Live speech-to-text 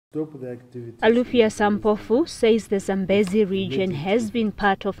Alufia Sampofu says the Zambezi region has been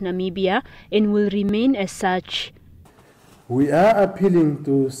part of Namibia and will remain as such. We are appealing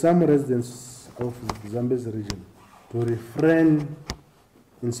to some residents of the Zambezi region to refrain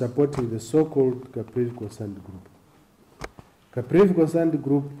in supporting the so-called Caprivi Sand Group. Caprivi Sand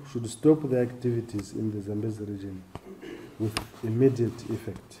Group should stop their activities in the Zambezi region with immediate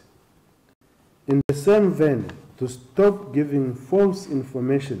effect. In the same vein, to stop giving false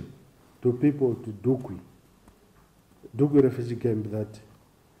information to people to Dukwi refugee camp, that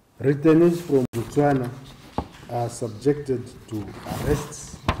returnees from Botswana are subjected to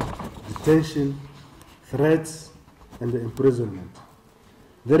arrests, detention, threats, and imprisonment.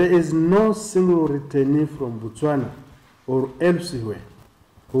 There is no single returnee from Botswana or elsewhere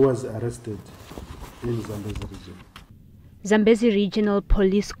who was arrested in Zambezi region. Zambezi Regional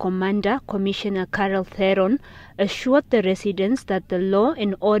Police Commander Commissioner Carol Theron assured the residents that the law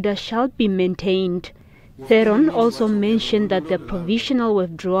and order shall be maintained. Theron also mentioned that the provisional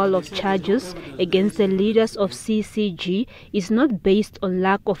withdrawal of charges against the leaders of CCG is not based on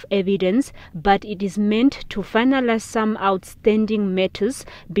lack of evidence, but it is meant to finalize some outstanding matters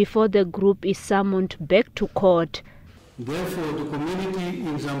before the group is summoned back to court. Therefore, the community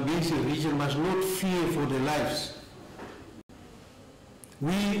in Zambezi region must not fear for their lives.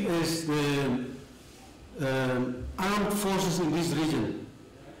 We as the armed forces in this region,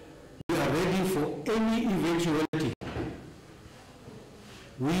 we are ready for any eventuality.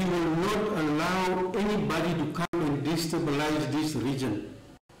 We will not allow anybody to come and destabilize this region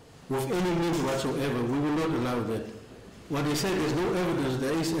with any means whatsoever. We will not allow that. What they said, there's no evidence,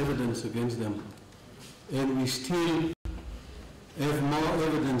 there is evidence against them. And we still have more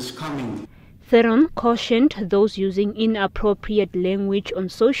evidence coming. Theron cautioned those using inappropriate language on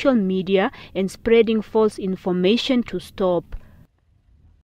social media and spreading false information to stop.